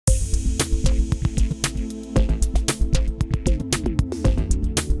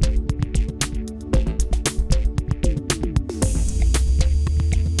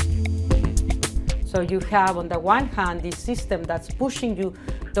So you have, on the one hand, this system that's pushing you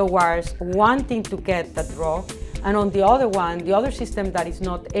towards wanting to get the drug, and on the other one, the other system that is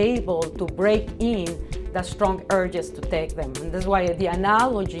not able to break in the strong urges to take them. And that's why the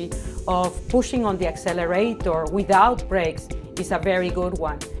analogy of pushing on the accelerator without brakes is a very good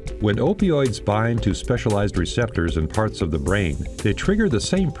one. When opioids bind to specialized receptors in parts of the brain, they trigger the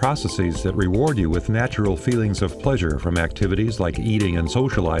same processes that reward you with natural feelings of pleasure from activities like eating and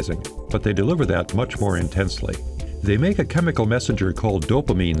socializing, but they deliver that much more intensely. They make a chemical messenger called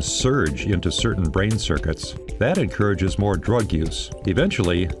dopamine surge into certain brain circuits. That encourages more drug use.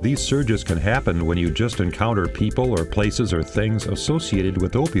 Eventually, these surges can happen when you just encounter people or places or things associated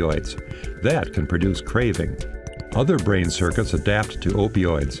with opioids. That can produce craving. Other brain circuits adapt to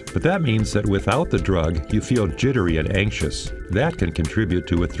opioids, but that means that without the drug, you feel jittery and anxious. That can contribute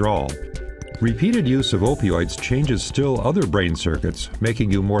to withdrawal. Repeated use of opioids changes still other brain circuits,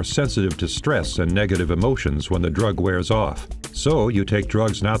 making you more sensitive to stress and negative emotions when the drug wears off. So you take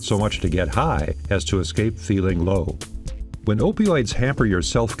drugs not so much to get high as to escape feeling low. When opioids hamper your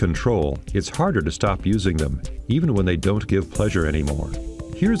self-control, it's harder to stop using them, even when they don't give pleasure anymore.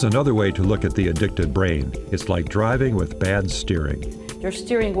 Here's another way to look at the addicted brain. It's like driving with bad steering. Your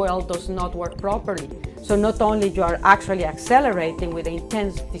steering wheel does not work properly. So not only you are actually accelerating with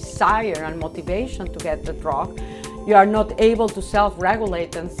intense desire and motivation to get the drug, you are not able to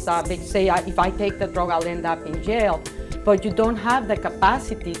self-regulate and say, if I take the drug, I'll end up in jail. But you don't have the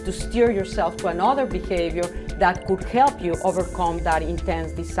capacity to steer yourself to another behavior that could help you overcome that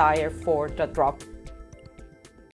intense desire for the drug.